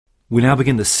We now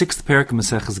begin the sixth parak of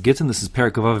Maseches Gittin. This is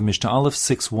Parak Vav Mishnah Aleph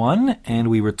 6.1, and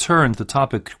we return to the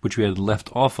topic which we had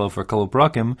left off of for Kol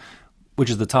Brakim, which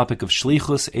is the topic of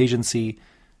shlichus, agency,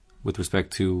 with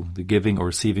respect to the giving or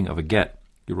receiving of a get.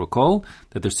 You recall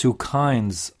that there's two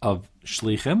kinds of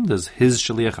shlichim. There's his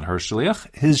shaliach and her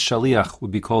shaliach. His shaliach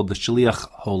would be called the shaliach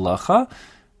holacha,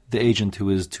 the agent who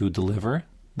is to deliver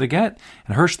the get,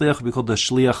 and her shliach would be called the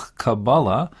shliach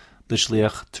kabbalah, the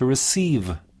shliach to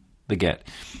receive the get.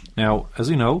 Now, as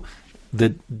you know,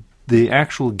 the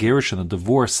actual gerushin, the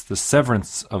divorce, the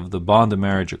severance of the bond of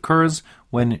marriage occurs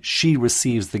when she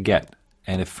receives the get.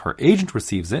 And if her agent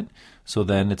receives it, so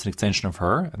then it's an extension of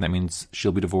her, and that means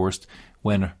she'll be divorced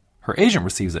when her agent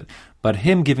receives it. But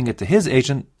him giving it to his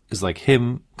agent is like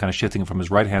him kind of shifting it from his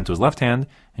right hand to his left hand,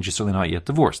 and she's certainly not yet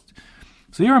divorced.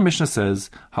 So here our Mishnah says,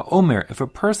 Ha'omer, if a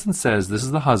person says, this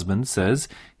is the husband, says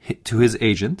to his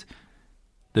agent,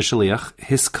 the shaliach,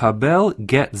 hiskabel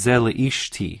get ze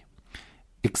leishti,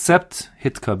 accept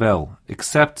hitkabel,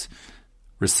 accept,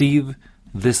 receive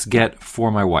this get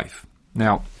for my wife.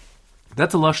 Now,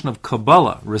 that's a lashon of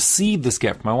Kabbalah, receive this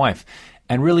get for my wife.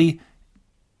 And really,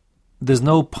 there's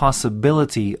no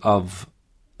possibility of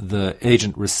the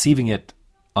agent receiving it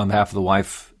on behalf of the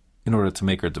wife in order to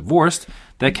make her divorced.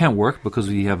 That can't work because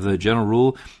we have the general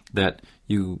rule that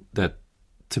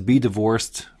to be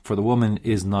divorced for the woman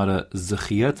is not a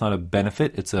zechiyah, it's not a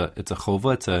benefit, it's a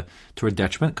chova, it's to her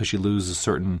detriment because she loses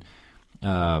certain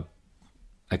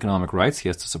economic rights. He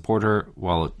has to support her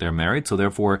while they're married, so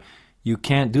therefore you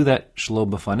can't do that shelo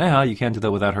b'faneha, you can't do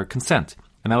that without her consent.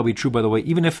 And that will be true, by the way,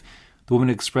 even if the woman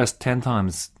expressed 10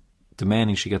 times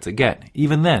demanding she gets a get.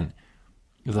 Even then,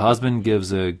 if the husband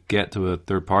gives a get to a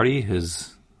third party,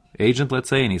 his agent, let's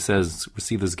say, and he says,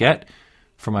 receive this get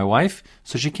for my wife,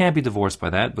 so she can't be divorced by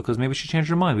that because maybe she changed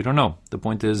her mind. We don't know. The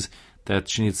point is that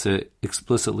she needs to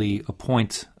explicitly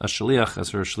appoint a shaliach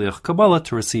as her shaliach Kabbalah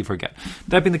to receive her get.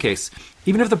 That being the case,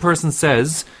 even if the person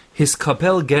says, his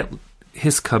kabel get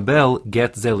zeli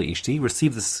ishti,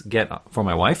 receive this get for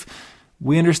my wife,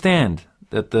 we understand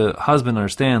that the husband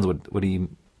understands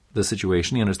the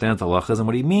situation, he understands the halachas, and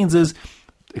what he means is,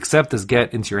 accept this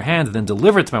get into your hand and then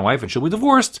deliver it to my wife, and she'll be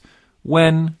divorced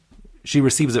when she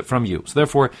receives it from you. So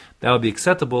therefore, that would be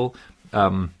acceptable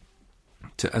as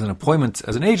an appointment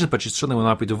as an agent, but she certainly will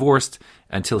not be divorced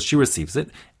until she receives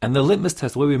it. And the litmus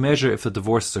test, the way we measure if the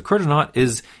divorce has occurred or not,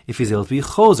 is if he's able to be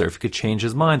choser, if he could change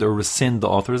his mind or rescind the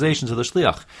authorization to the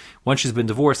shliach. Once she's been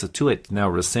divorced, it's too late to now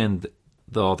rescind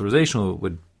the authorization,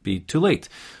 would be too late.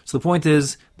 So the point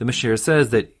is, the Mishnah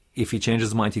says that if he changes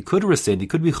his mind, he could rescind, he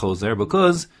could be choser,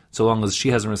 because so long as she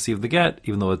hasn't received the get,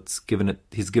 even though he's given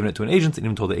it to an agent, and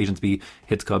even told the agent to be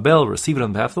hit kabel, receive it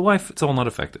on behalf of the wife, it's all not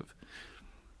effective.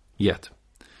 Yet.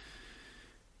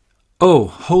 Oh,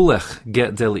 holech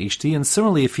get del ishti, and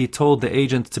similarly, if he told the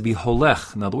agent to be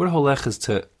holech, now the word holech is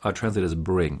to translate as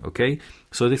bring, okay?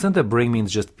 So the extent that bring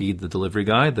means just be the delivery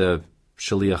guy, the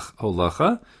shaliach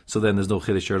holacha, so then there's no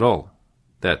chiddush at all.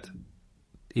 That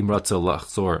imratza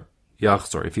lachzor,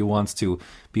 yachzor, if he wants to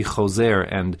be choser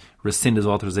and rescind his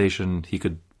authorization, he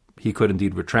could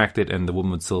indeed retract it and the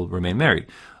woman would still remain married.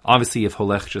 Obviously, if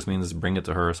holech just means bring it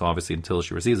to her, so obviously until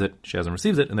she receives it, she hasn't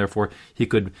received it, and therefore he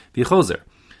could be choser.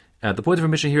 The point of our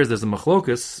mission here is there's a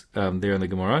machlokus there in the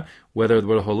Gemara, whether the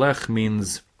word holech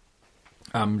means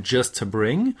just to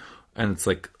bring, and it's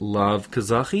like lav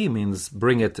kazachi, means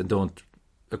bring it and don't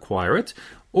acquire it,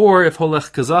 or if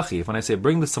holech kazachi, if when I say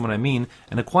bring this to someone I mean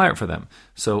and acquire it for them.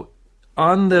 So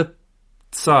on the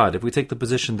side, if we take the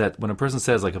position that when a person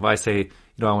says, like if I say,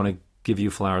 I want to give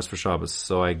you flowers for Shabbos,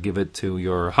 so I give it to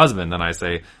your husband, and I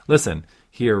say, listen,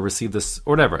 here, receive this,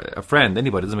 or whatever, a friend,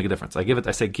 anybody, it doesn't make a difference.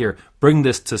 I say, here, bring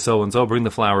this to so-and-so, bring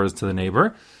the flowers to the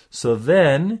neighbor. So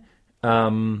then,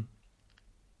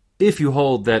 if you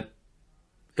hold that,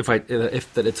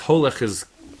 if that it's holech is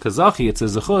kazachi, it's a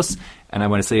zechus, and I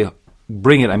want to say,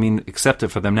 bring it, I mean accept it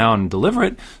for them now and deliver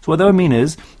it. So what that would mean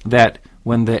is that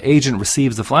when the agent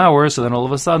receives the flowers, so then all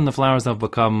of a sudden the flowers have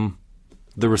become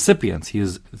the recipients. He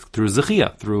is through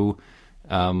zechiyah, through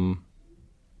zachanam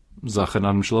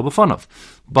shelo b'fanav.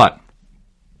 But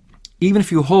even if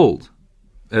you hold,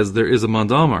 as there is a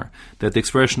mandamar, that the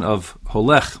expression of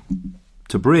holech,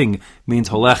 to bring, means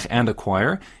holech and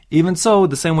acquire, even so,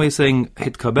 the same way saying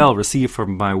hit kabel, receive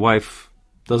from my wife,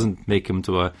 doesn't make him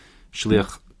to a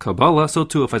shliach Kabbalah, so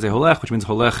too if I say holech, which means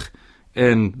holech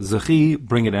and zechi,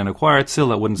 bring it and acquire it, still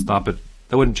that wouldn't stop it,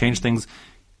 that wouldn't change things.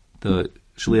 The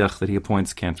shliach that he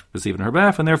appoints can't receive it on her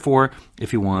behalf, and therefore,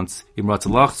 if he wants imratz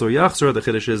lachzor yachzor, the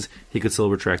chiddush is he could still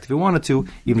retract if he wanted to,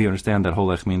 even if you understand that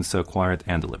holech means to acquire it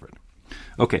and deliver it.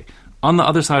 Okay, On the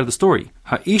other side of the story,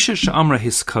 Ha'isha sha'amra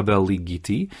hiskabel li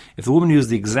giti, if the woman used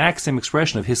the exact same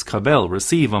expression of hiskabel,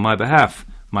 receive on my behalf,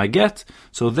 my get,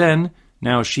 so then,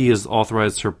 now she has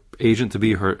authorized her agent to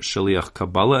be her shaliach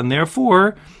kabbalah, and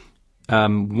therefore,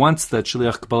 once that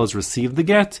shaliach kabbalah has received the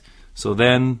get, so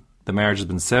then the marriage has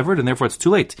been severed, and therefore it's too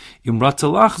late. Imrat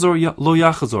lachzor lo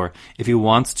yachzor. If he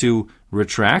wants to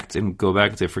retract and go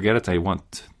back and say, forget it, I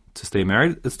want to stay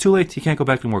married, it's too late. He can't go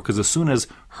back anymore, because as soon as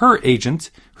her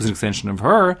agent, who's an extension of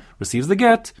her, receives the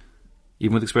get,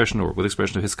 even with expression or with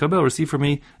expression of his kabel, receive from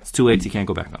me, it's too late. He can't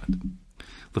go back on it.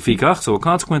 Lefikach. So a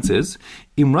consequence is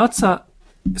im amar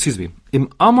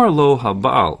lo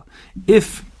habal.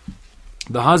 If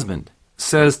the husband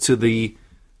says to the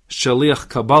shaliach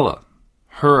kabbalah,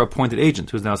 her appointed agent,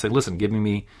 who's now saying, listen, give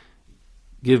me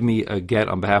a get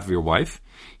on behalf of your wife,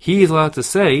 he is allowed to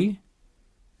say,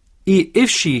 if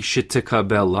she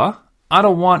shitikabella, I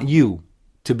don't want you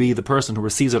to be the person who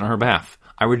receives it on her behalf.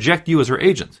 I reject you as her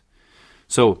agent.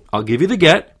 So I'll give you the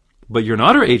get, but you're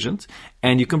not her agent,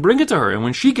 and you can bring it to her, and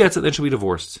when she gets it, then she'll be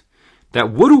divorced.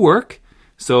 That would work.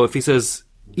 So if he says,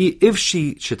 if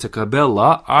she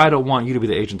shitikabella, I don't want you to be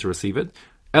the agent to receive it,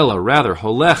 ella, rather,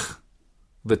 holech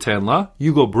v'tenla,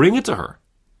 you go bring it to her.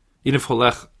 Even if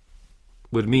holech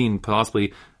would mean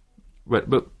possibly, right,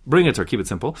 but bring it to her, keep it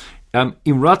simple.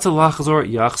 Imrata lachzor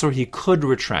yachzor, he could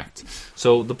retract.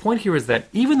 So the point here is that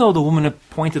even though the woman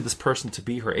appointed this person to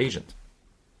be her agent,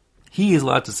 he is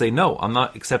allowed to say, no, I'm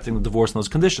not accepting the divorce on those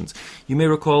conditions. You may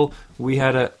recall we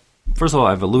had first of all,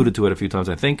 I've alluded to it a few times,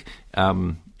 I think,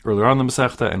 earlier on in the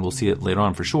Masechta, and we'll see it later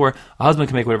on for sure. A husband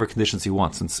can make whatever conditions he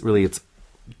wants, since really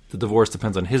the divorce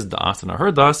depends on his das and not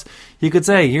her das. He could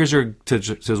say, here's to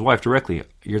his wife directly,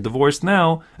 you're divorced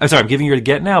now. I'm giving you your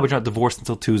get now, but you're not divorced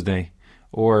until Tuesday.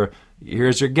 Or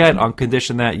here's your get on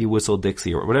condition that you whistle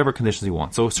Dixie, or whatever conditions he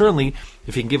wants. So certainly,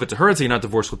 if he can give it to her and say you're not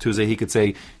divorced till Tuesday, he could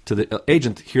say to the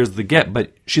agent, here's the get,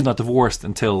 but she's not divorced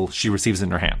until she receives it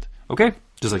in her hand. Okay?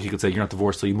 Just like he could say you're not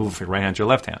divorced till you move from your right hand to your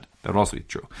left hand. That would also be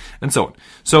true. And so on.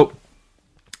 So,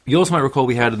 you also might recall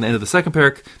we had in the end of the second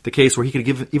parak the case where he could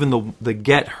give even the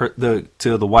get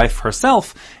to the wife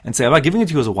herself and say, I'm not giving it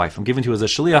to you as a wife, I'm giving it to you as a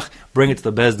shaliach, bring it to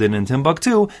the Bezdin in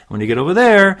Timbuktu, and when you get over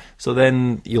there, so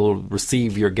then you'll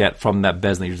receive your get from that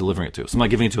Bezdin that you're delivering it to. So I'm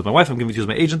not giving it to you as my wife, I'm giving it to you as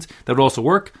my agent. That would also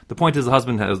work. The point is the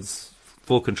husband has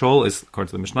full control, is according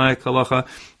to the Mishnah halacha,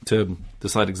 to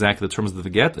decide exactly the terms of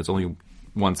the get. It's only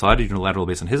one side, unilateral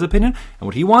based on his opinion and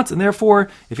what he wants, and therefore,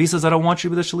 if he says, I don't want you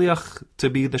to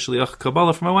be the shaliach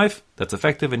kabbalah for my wife, that's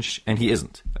effective, and he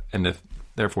isn't. And if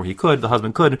therefore the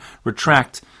husband could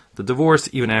retract the divorce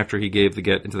even after he gave the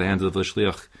get into the hands of the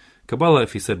shaliach kabbalah,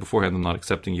 if he said beforehand, I'm not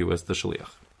accepting you as the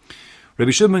shaliach.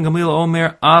 Rabbi Shimon ben Gamliel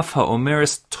omer, af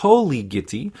ha'omeres toli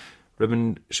giti.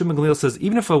 Rabbi Shimon ben Gamliel says,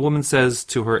 even if a woman says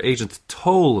to her agent,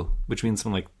 tol, which means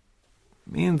something like,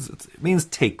 it means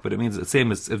take, but it means the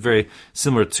same. It's very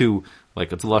similar to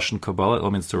like it's lashon kabbalah. It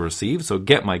all means to receive. So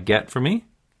get my get for me,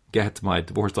 get my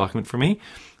divorce document for me.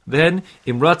 Then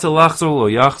imrata lachzor lo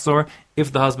yachzor.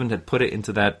 If the husband had put it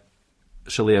into that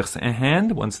shaliach's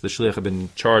hand, once the shaliach had been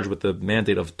charged with the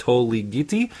mandate of toli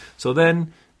giti, so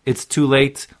then it's too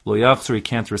late. Lo yachzor, he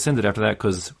can't rescind it after that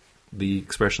because the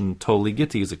expression toli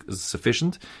giti is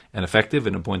sufficient and effective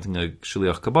in appointing a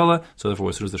shaliach kabbalah. So therefore,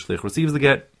 as soon as the shaliach receives the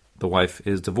get, the wife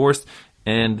is divorced,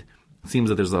 and it seems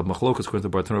that there's a machlokas according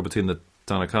to Bartanur between the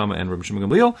Tanakama and Rabbi Shimon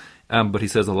Gamliel, but he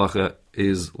says halacha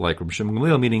is like Rabbi Shimon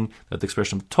Gamliel, meaning that the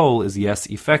expression tol is yes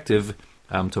effective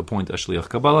to appoint a shliach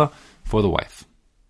kabbalah for the wife.